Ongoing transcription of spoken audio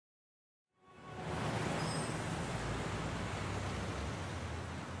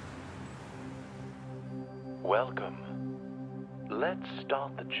Welcome. Let's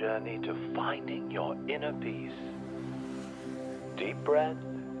start the journey to finding your inner peace. Deep breath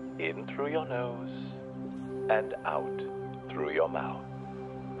in through your nose and out through your mouth.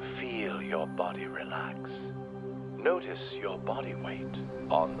 Feel your body relax. Notice your body weight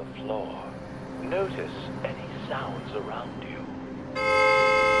on the floor. Notice any sounds around you.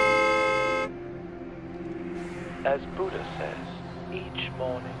 As Buddha says, each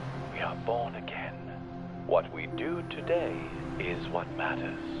morning we are born again. What we do today is what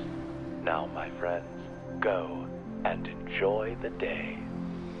matters. Now, my friends, go and enjoy the day.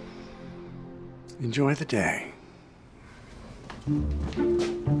 Enjoy the day.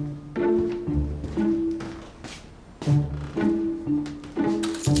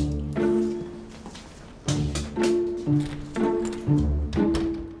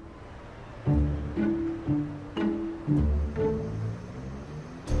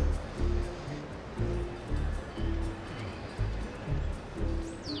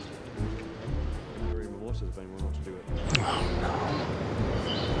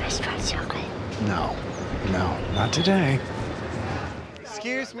 Restaurant Cirker. No, not today.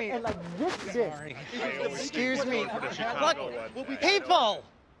 Excuse me. And like this big. Excuse me. Look, people!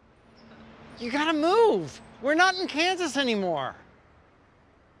 You gotta move. We're not in Kansas anymore.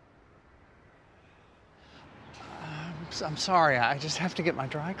 I'm sorry, I just have to get my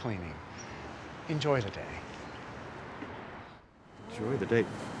dry cleaning. Enjoy the day. Enjoy the date.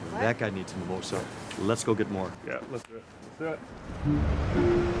 That guy needs a mimosa. Let's go get more. Yeah, let's do it. Let's do it.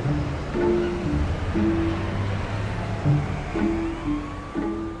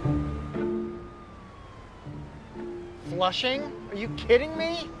 Flushing? Are you kidding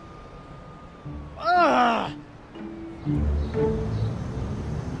me? Ugh!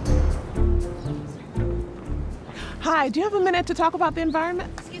 Hi, do you have a minute to talk about the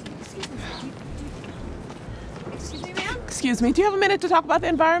environment? Excuse me, ma'am? Excuse me, do you have a minute to talk about the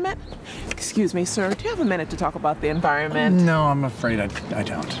environment? Excuse me, sir, do you have a minute to talk about the environment? No, I'm afraid I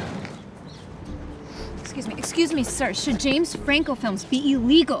don't. Excuse me, sir. Should James Franco films be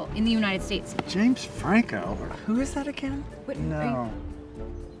illegal in the United States? James Franco? Who is that again? What, No.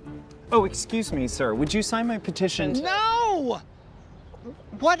 Oh, excuse me, sir. Would you sign my petition? No!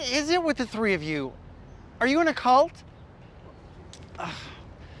 What is it with the three of you? Are you in a cult?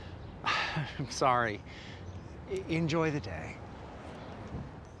 I'm sorry. Enjoy the day.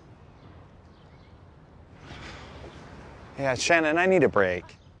 Yeah, Shannon, I need a break.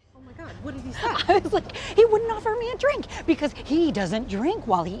 Oh my God, what did he say? I was like, he wouldn't offer me a drink because he doesn't drink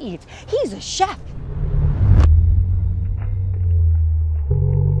while he eats. He's a chef.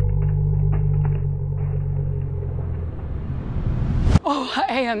 Oh,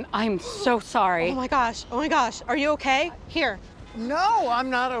 I'm so sorry. Oh my gosh, are you okay? Here. No, I'm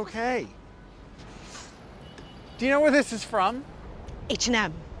not okay. Do you know where this is from?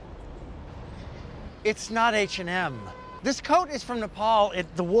 H&M. It's not H&M. This coat is from Nepal.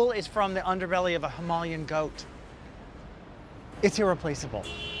 The wool is from the underbelly of a Himalayan goat. It's irreplaceable.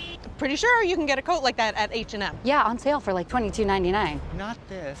 Pretty sure you can get a coat like that at H&M. Yeah, on sale for like $22.99. Not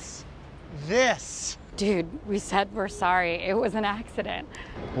this. This. Dude, we said we're sorry. It was an accident.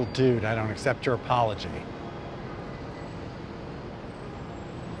 Well, dude, I don't accept your apology.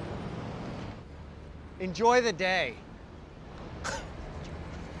 Enjoy the day.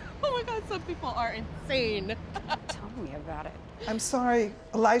 Oh my God, some people are insane. Tell me about it. I'm sorry,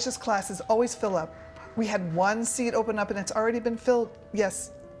 Elijah's classes always fill up. We had one seat open up and it's already been filled.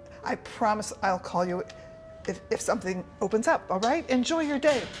 Yes, I promise I'll call you if something opens up, all right? Enjoy your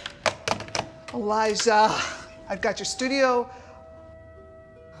day. Elijah, I've got your studio.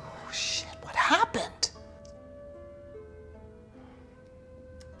 Oh shit, what happened?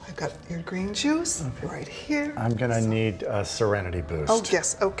 I've got your green juice right here. I'm gonna need a Serenity boost. Oh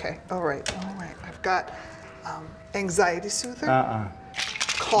yes, okay, all right. I've got anxiety soother.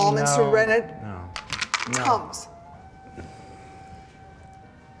 Calm and serenity. No. Comes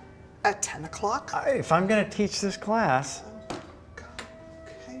at 10 o'clock. If I'm gonna teach this class. Okay.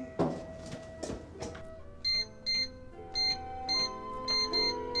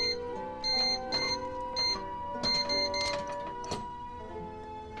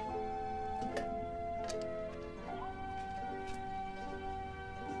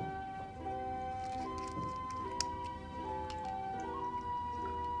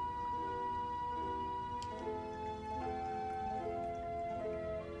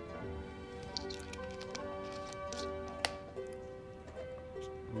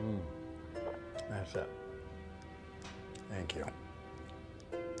 That's it. Thank you.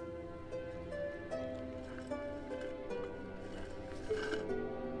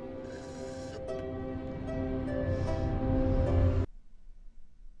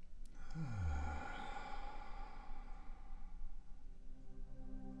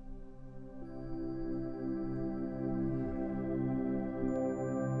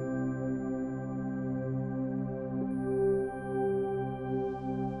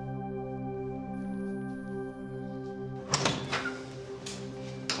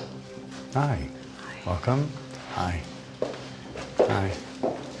 Hi. Welcome. Hi. Hi.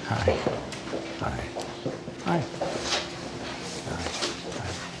 Hi. Hi. Hi. Hi.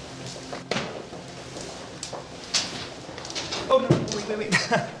 Oh, no, wait.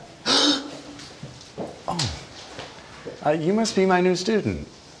 Oh. You must be my new student.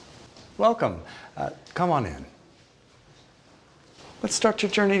 Welcome. Come on in. Let's start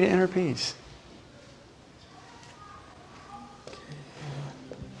your journey to inner peace.